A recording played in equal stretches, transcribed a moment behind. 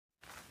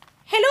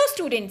Hello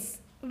students,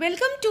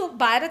 welcome to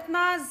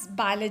Bharatma's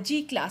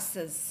biology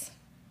classes.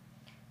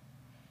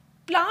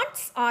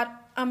 Plants are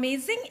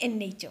amazing in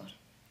nature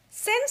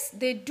since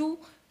they do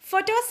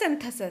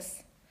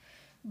photosynthesis.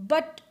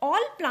 But all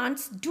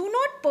plants do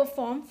not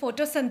perform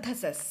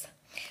photosynthesis.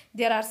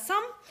 There are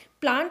some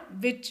plants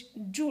which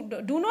do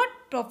not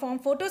perform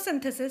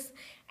photosynthesis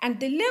and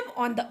they live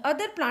on the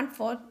other plant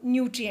for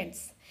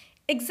nutrients.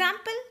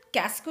 Example,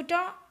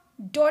 cascuta,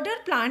 dodder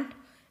plant,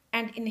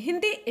 and in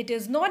Hindi it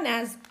is known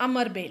as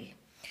Amarbel.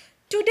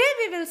 Today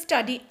we will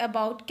study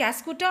about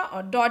cascuta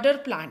or dodder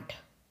plant.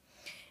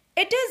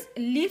 It is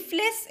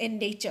leafless in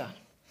nature.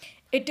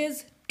 It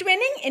is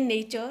twining in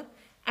nature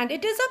and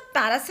it is a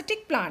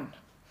parasitic plant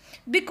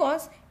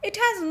because it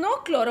has no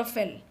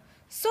chlorophyll.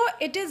 So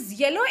it is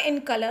yellow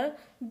in color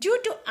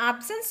due to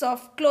absence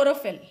of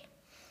chlorophyll.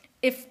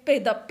 If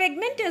the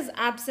pigment is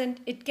absent,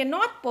 it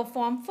cannot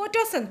perform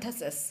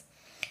photosynthesis.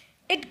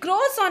 It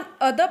grows on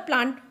other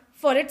plant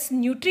for its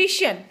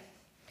nutrition.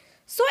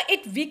 So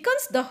it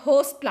weakens the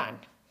host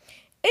plant.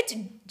 It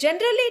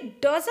generally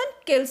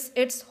doesn't kill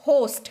its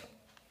host.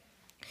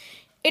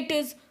 It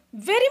is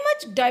very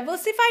much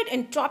diversified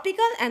in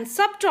tropical and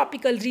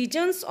subtropical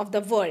regions of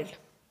the world.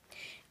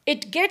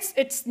 It gets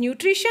its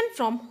nutrition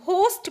from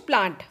host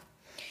plant.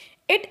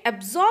 It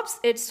absorbs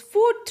its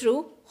food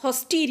through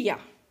hosteria.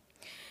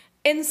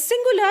 In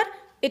singular,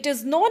 it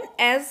is known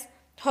as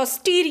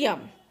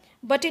hosterium,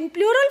 but in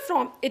plural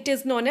form, it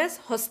is known as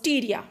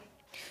hosteria.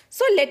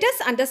 So let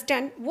us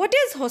understand what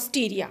is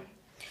hosteria.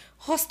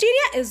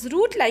 Hosteria is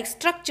root-like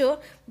structure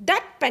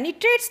that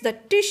penetrates the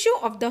tissue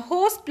of the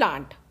host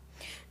plant.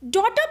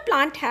 Dodder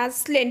plant has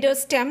slender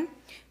stem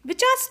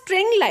which are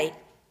string-like.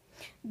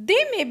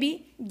 They may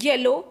be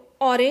yellow,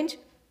 orange,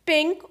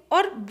 pink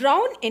or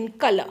brown in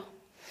color.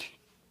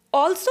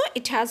 Also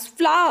it has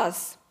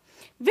flowers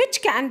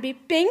which can be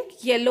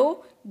pink,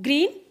 yellow,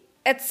 green,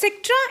 etc.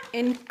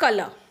 in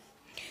color.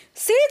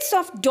 Seeds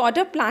of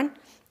dodder plant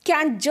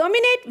can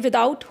germinate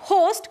without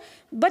host,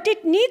 but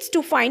it needs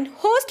to find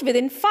host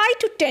within 5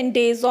 to 10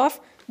 days of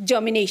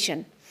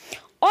germination,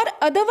 or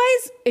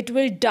otherwise it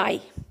will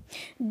die.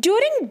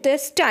 During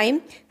this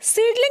time,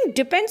 seedling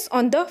depends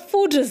on the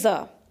food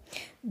reserve.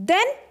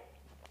 Then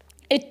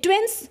it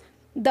twins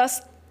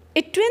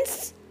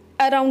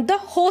around the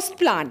host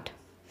plant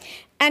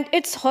and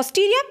its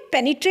hosteria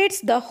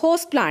penetrates the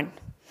host plant.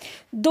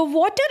 The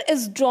water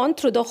is drawn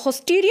through the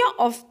hosteria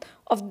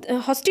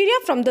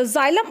from the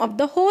xylem of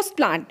the host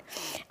plant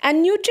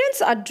and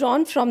nutrients are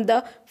drawn from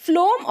the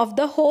phloem of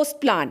the host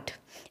plant.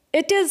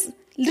 It is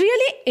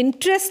really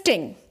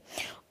interesting.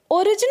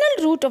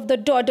 Original root of the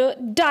dodder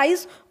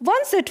dies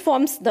once it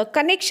forms the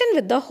connection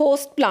with the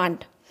host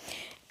plant.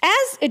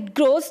 As it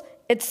grows,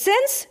 it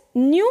sends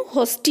new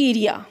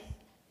hosteria.